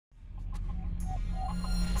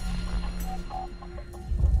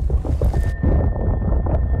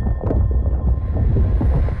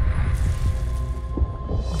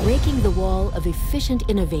example of efficient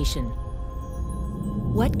innovation.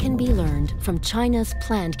 What can be learned from China's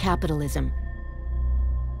planned capitalism?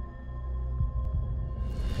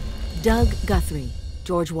 Doug Guthrie,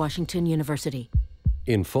 George Washington University.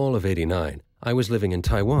 In fall of '89, I was living in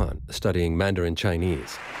Taiwan, studying Mandarin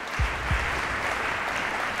Chinese.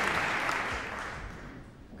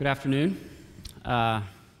 Good afternoon. I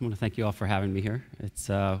want to thank you all for having me here. It's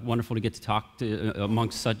wonderful to get to talk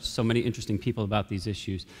amongst so many interesting people about these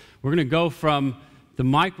issues. We're going to go from the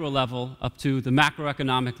micro level up to the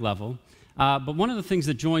macroeconomic level. But one of the things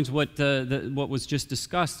that joins what was just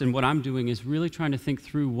discussed and what I'm doing is really trying to think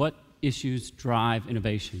through what issues drive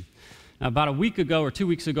innovation. Now, about a week ago or 2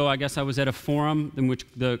 weeks ago, I guess I was at a forum in which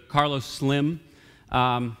Carlos Slim,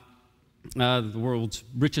 the world's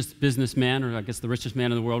richest businessman, or I guess the richest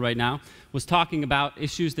man in the world right now, was talking about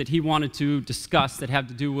issues that he wanted to discuss that have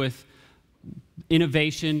to do with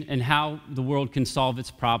innovation and how the world can solve its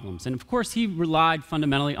problems. And of course, he relied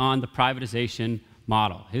fundamentally on the privatization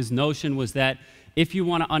model. His notion was that if you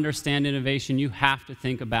want to understand innovation, you have to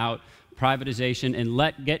think about privatization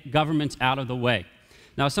and get governments out of the way.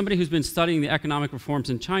 Now, as somebody who's been studying the economic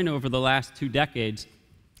reforms in China over the last 2 decades,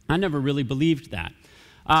 I never really believed that.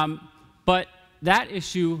 But that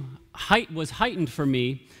issue was heightened for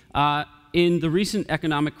me in the recent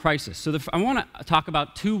economic crisis. So I want to talk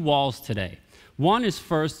about 2 walls today. One is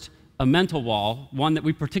first a mental wall, one that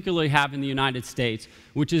we particularly have in the United States,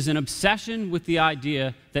 which is an obsession with the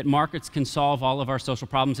idea that markets can solve all of our social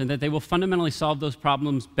problems and that they will fundamentally solve those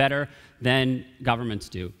problems better than governments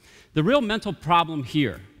do. The real mental problem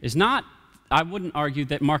here is not, I wouldn't argue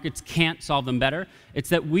that markets can't solve them better. It's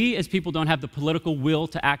that we as people don't have the political will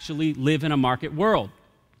to actually live in a market world.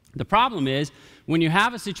 The problem is when you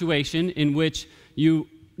have a situation in which you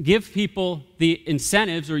give people the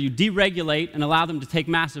incentives or you deregulate and allow them to take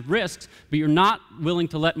massive risks, but you're not willing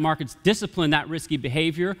to let markets discipline that risky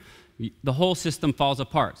behavior, the whole system falls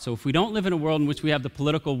apart. So if we don't live in a world in which we have the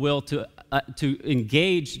political will to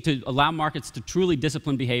engage, to allow markets to truly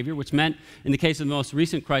discipline behavior, which meant in the case of the most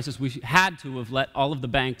recent crisis, we had to have let all of the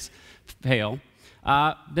banks fail,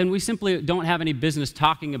 then we simply don't have any business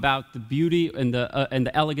talking about the beauty and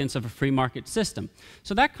the elegance of a free market system.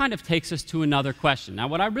 So that kind of takes us to another question. Now,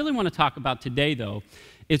 what I really want to talk about today, though,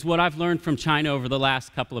 is what I've learned from China over the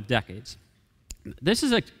last couple of decades. This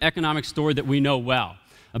is an economic story that we know well.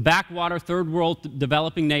 A backwater, third-world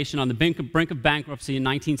developing nation on the brink of bankruptcy in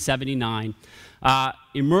 1979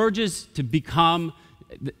 emerges to become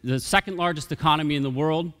the second largest economy in the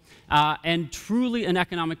world, and truly an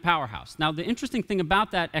economic powerhouse. Now, the interesting thing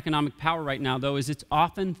about that economic power right now, though, is it's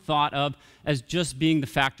often thought of as just being the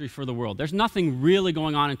factory for the world. There's nothing really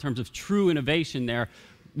going on in terms of true innovation there.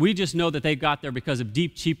 We just know that they got there because of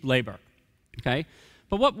deep, cheap labor, okay?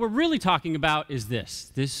 But what we're really talking about is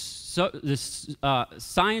this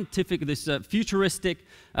futuristic,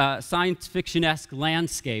 science fiction-esque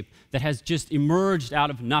landscape that has just emerged out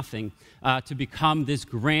of nothing to become this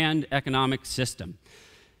grand economic system.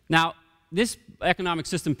 Now, this economic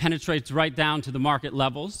system penetrates right down to the market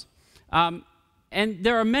levels, and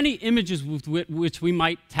there are many images with which we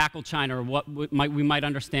might tackle China, or we might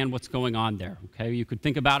understand what's going on there. Okay? You could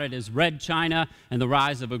think about it as Red China and the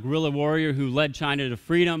rise of a guerrilla warrior who led China to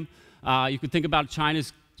freedom. You could think about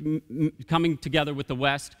China's coming together with the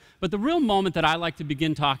West. But the real moment that I like to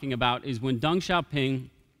begin talking about is when Deng Xiaoping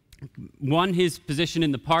won his position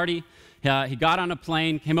in the party. He got on a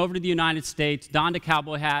plane, came over to the United States, donned a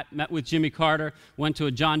cowboy hat, met with Jimmy Carter, went to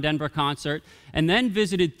a John Denver concert, and then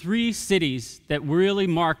visited 3 cities that really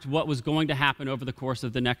marked what was going to happen over the course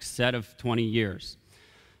of the next set of 20 years.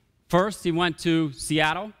 First, he went to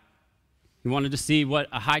Seattle. He wanted to see what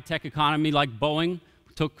a high-tech economy like Boeing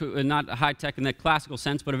took, not a high-tech in that classical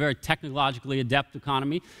sense, but a very technologically adept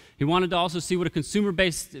economy. He wanted to also see what a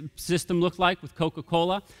consumer-based system looked like with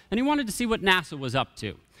Coca-Cola, and he wanted to see what NASA was up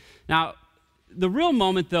to. Now, the real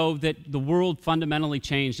moment, though, that the world fundamentally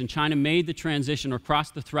changed and China made the transition or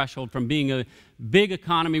crossed the threshold from being a big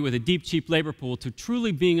economy with a deep, cheap labor pool to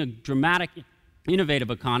truly being a dramatic, innovative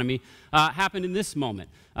economy happened in this moment,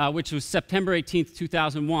 which was September 18th,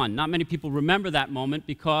 2001. Not many people remember that moment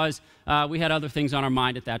because we had other things on our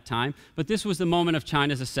mind at that time, but this was the moment of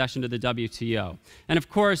China's accession to the WTO. And of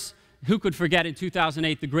course, who could forget in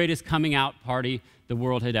 2008 the greatest coming out party the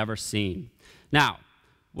world had ever seen? Now,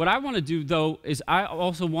 what I want to do, though, is I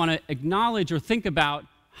also want to acknowledge or think about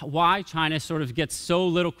why China sort of gets so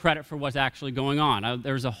little credit for what's actually going on.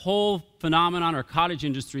 There's a whole phenomenon or cottage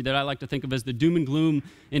industry that I like to think of as the doom and gloom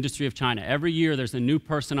industry of China. Every year there's a new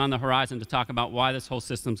person on the horizon to talk about why this whole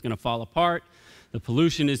system's going to fall apart. The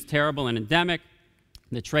pollution is terrible and endemic.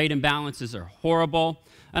 The trade imbalances are horrible.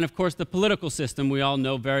 and of course the political system we all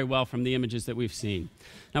know very well from the images that we've seen.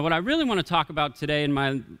 Now what I really want to talk about today in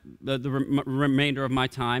the remainder of my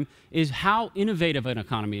time is how innovative an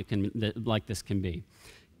economy like this can be.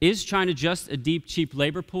 Is China just a deep, cheap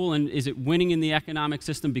labor pool, and is it winning in the economic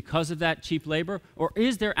system because of that cheap labor? Or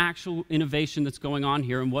is there actual innovation that's going on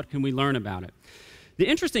here, and what can we learn about it? The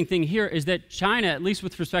interesting thing here is that China, at least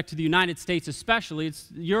with respect to the United States especially,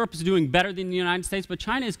 Europe is doing better than the United States, but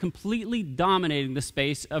China is completely dominating the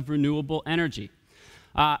space of renewable energy.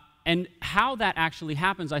 And how that actually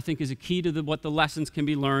happens, I think, is a key to what the lessons can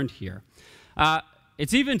be learned here.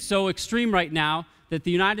 It's even so extreme right now that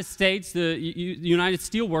the United States, the United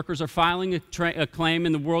Steelworkers, are filing a claim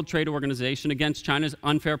in the World Trade Organization against China's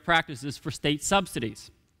unfair practices for state subsidies,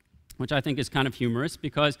 which I think is kind of humorous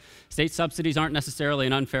because state subsidies aren't necessarily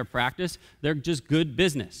an unfair practice. They're just good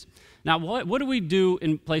business. Now, what do we do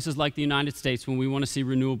in places like the United States when we want to see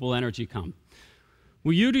renewable energy come?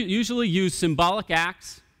 We usually use symbolic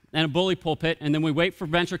acts and a bully pulpit, and then we wait for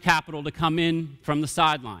venture capital to come in from the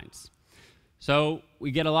sidelines. So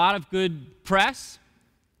we get a lot of good press.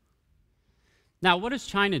 Now, what does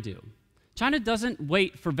China do? China doesn't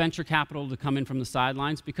wait for venture capital to come in from the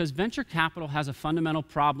sidelines because venture capital has a fundamental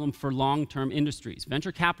problem for long-term industries.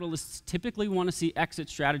 Venture capitalists typically want to see exit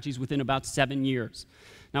strategies within about 7 years.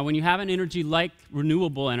 Now, when you have an industry like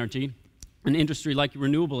renewable energy,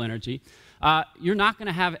 you're not going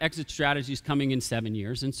to have exit strategies coming in 7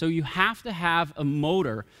 years, and so you have to have a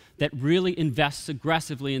motor that really invests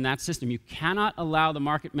aggressively in that system. You cannot allow the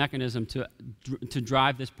market mechanism to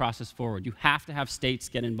drive this process forward. You have to have states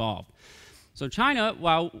get involved. So China,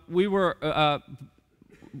 while we were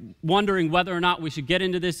wondering whether or not we should get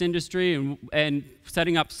into this industry and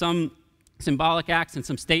setting up some symbolic acts and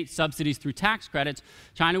some state subsidies through tax credits,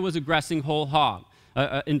 China was investing whole hog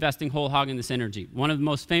in this energy. One of the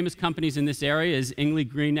most famous companies in this area is Ingley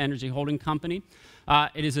Green Energy Holding Company.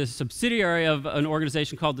 It is a subsidiary of an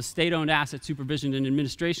organization called the State-Owned Asset Supervision and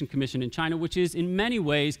Administration Commission in China, which is in many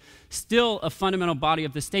ways still a fundamental body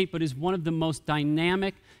of the state, but is one of the most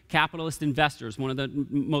dynamic capitalist investors, one of the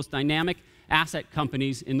most dynamic asset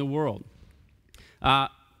companies in the world.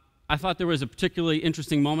 I thought there was a particularly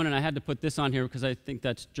interesting moment, and I had to put this on here because I think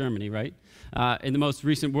that's Germany, right? In the most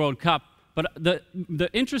recent World Cup. But the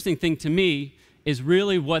interesting thing to me is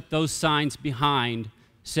really what those signs behind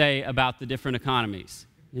say about the different economies.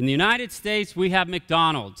 In the United States, we have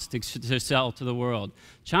McDonald's to sell to the world.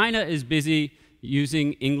 China is busy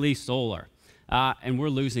using Ingley Solar, and we're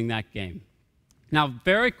losing that game. Now,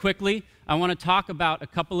 very quickly, I want to talk about a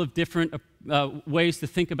couple of different ways to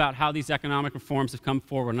think about how these economic reforms have come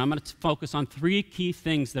forward, and I'm going to focus on 3 key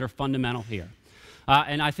things that are fundamental here.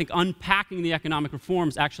 And I think unpacking the economic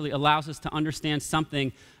reforms actually allows us to understand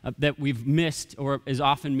something that we've missed or is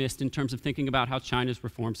often missed in terms of thinking about how China's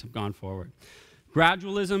reforms have gone forward.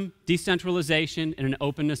 Gradualism, decentralization, and an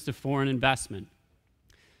openness to foreign investment.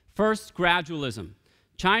 First, gradualism.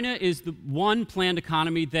 China is the one planned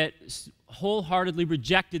economy that wholeheartedly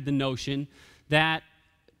rejected the notion that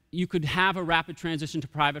you could have a rapid transition to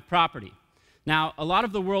private property. Now, a lot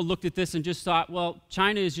of the world looked at this and just thought, well,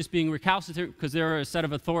 China is just being recalcitrant because there are a set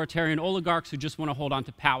of authoritarian oligarchs who just want to hold on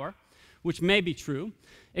to power, which may be true,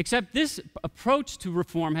 except this approach to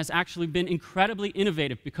reform has actually been incredibly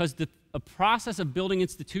innovative because the process of building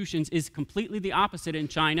institutions is completely the opposite in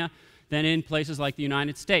China than in places like the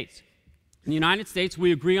United States. In the United States,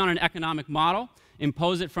 we agree on an economic model,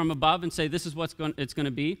 impose it from above, and say this is what it's going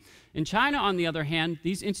to be. In China, on the other hand,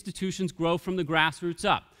 these institutions grow from the grassroots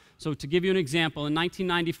up. So to give you an example, in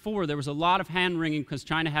 1994, there was a lot of hand-wringing because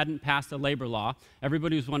China hadn't passed a labor law.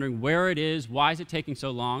 Everybody was wondering where it is, why is it taking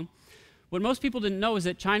so long? What most people didn't know is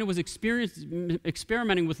that China was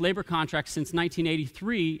experimenting with labor contracts since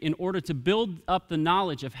 1983 in order to build up the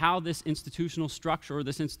knowledge of how this institutional structure or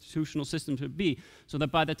this institutional system should be, so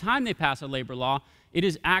that by the time they pass a labor law, it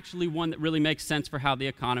is actually one that really makes sense for how the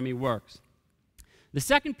economy works. The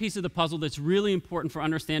second piece of the puzzle that's really important for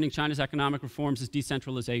understanding China's economic reforms is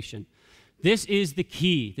decentralization. This is the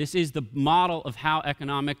key. This is the model of how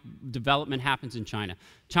economic development happens in China.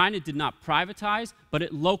 China did not privatize, but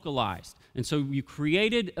it localized. And so you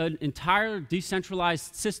created an entire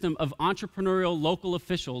decentralized system of entrepreneurial local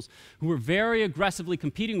officials who were very aggressively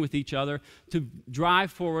competing with each other to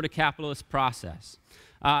drive forward a capitalist process.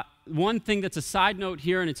 One thing that's a side note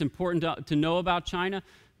here, and it's important to know about China,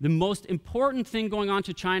 the most important thing going on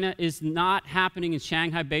to China is not happening in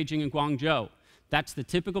Shanghai, Beijing, and Guangzhou. That's the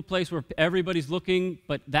typical place where everybody's looking,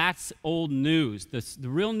 but that's old news. The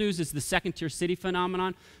real news is the second-tier city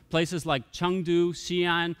phenomenon. Places like Chengdu,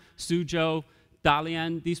 Xi'an, Suzhou,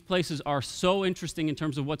 Dalian, these places are so interesting in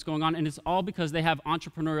terms of what's going on, and it's all because they have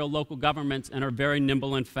entrepreneurial local governments and are very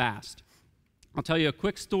nimble and fast. I'll tell you a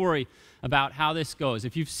quick story about how this goes.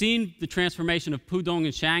 If you've seen the transformation of Pudong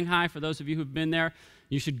in Shanghai, for those of you who've been there,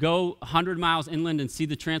 you should go 100 miles inland and see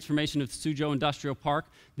the transformation of Suzhou Industrial Park.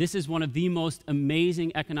 This is one of the most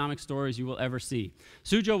amazing economic stories you will ever see.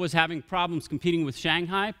 Suzhou was having problems competing with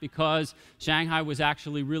Shanghai because Shanghai was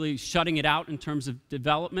actually really shutting it out in terms of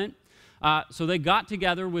development. So they got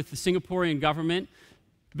together with the Singaporean government,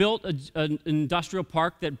 built an industrial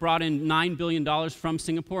park that brought in $9 billion from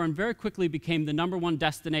Singapore and very quickly became the #1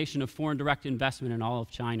 destination of foreign direct investment in all of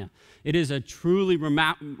China. It is a truly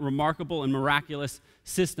remarkable and miraculous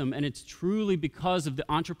system, and it's truly because of the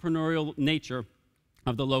entrepreneurial nature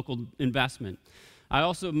of the local investment. I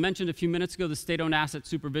also mentioned a few minutes ago the State-Owned Asset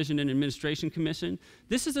Supervision and Administration Commission.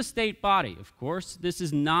 This is a state body, of course. This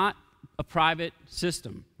is not a private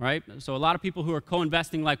system, right? So a lot of people who are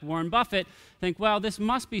co-investing like Warren Buffett think, well, this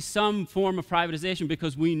must be some form of privatization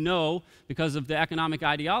because we know, because of the economic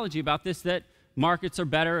ideology about this, that markets are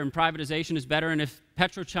better and privatization is better, and if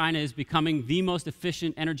PetroChina is becoming the most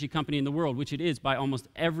efficient energy company in the world, which it is by almost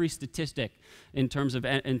every statistic in terms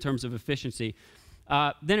of efficiency,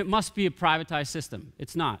 then it must be a privatized system.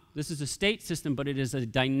 It's not. This is a state system, but it is a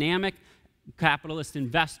dynamic capitalist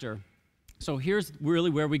investor. So here's really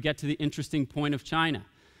where we get to the interesting point of China.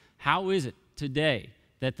 How is it today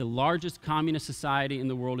that the largest communist society in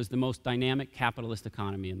the world is the most dynamic capitalist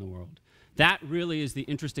economy in the world? That really is the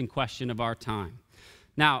interesting question of our time.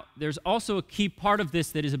 Now, there's also a key part of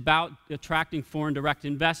this that is about attracting foreign direct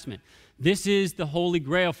investment. This is the holy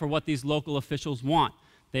grail for what these local officials want.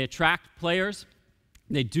 They attract players.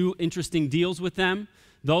 They do interesting deals with them.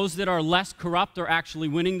 Those that are less corrupt are actually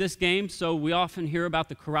winning this game, so we often hear about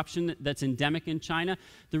the corruption that's endemic in China.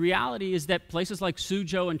 The reality is that places like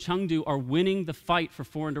Suzhou and Chengdu are winning the fight for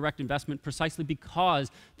foreign direct investment precisely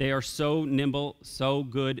because they are so nimble, so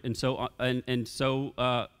good, and so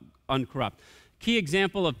uncorrupt. Key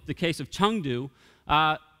example of the case of Chengdu,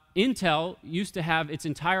 Intel used to have its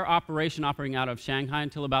entire operation operating out of Shanghai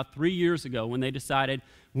until about 3 years ago when they decided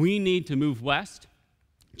we need to move west.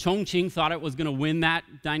 Chongqing thought it was going to win that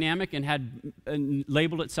dynamic and had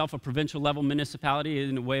labeled itself a provincial-level municipality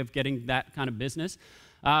in a way of getting that kind of business.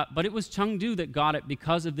 But it was Chengdu that got it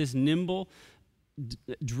because of this nimble,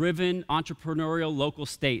 driven, entrepreneurial local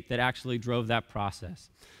state that actually drove that process.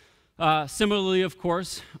 Similarly, of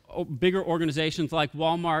course, bigger organizations like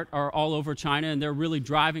Walmart are all over China, and they're really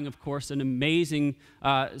driving, of course, an amazing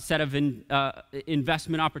set of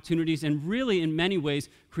investment opportunities and really, in many ways,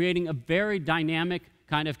 creating a very dynamic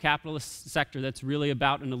kind of capitalist sector that's really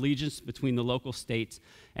about an allegiance between the local states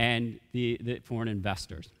and the foreign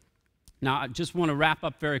investors. Now, I just want to wrap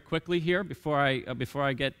up very quickly here before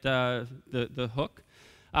I get the hook.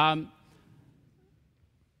 In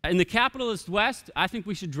the capitalist West, I think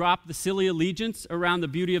we should drop the silly allegiance around the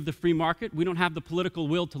beauty of the free market. We don't have the political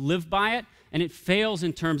will to live by it, and it fails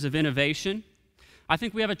in terms of innovation. I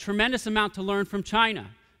think we have a tremendous amount to learn from China,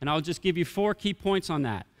 and I'll just give you 4 key points on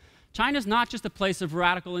that. China's not just a place of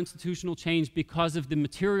radical institutional change because of the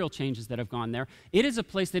material changes that have gone there. It is a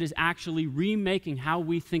place that is actually remaking how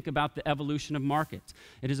we think about the evolution of markets.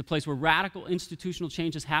 It is a place where radical institutional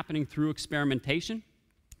change is happening through experimentation.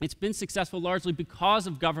 It's been successful largely because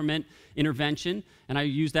of government intervention, and I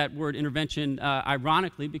use that word intervention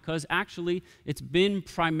ironically because actually it's been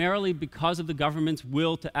primarily because of the government's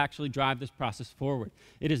will to actually drive this process forward.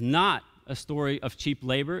 It is not a story of cheap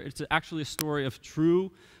labor. It's actually a story of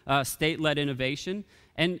true state-led innovation.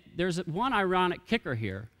 And there's one ironic kicker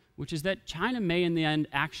here, which is that China may in the end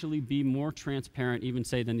actually be more transparent even,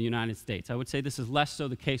 say, than the United States. I would say this is less so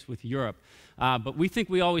the case with Europe. But we think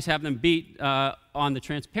we always have them beat on the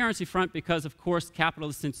transparency front because, of course,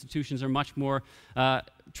 capitalist institutions are much more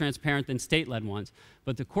transparent than state-led ones.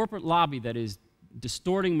 But the corporate lobby that is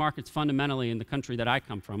distorting markets fundamentally in the country that I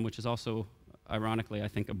come from, which is also, ironically, I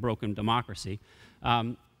think, a broken democracy,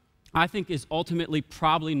 I think is ultimately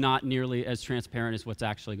probably not nearly as transparent as what's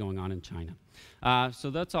actually going on in China.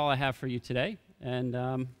 So that's all I have for you today,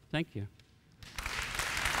 and thank you.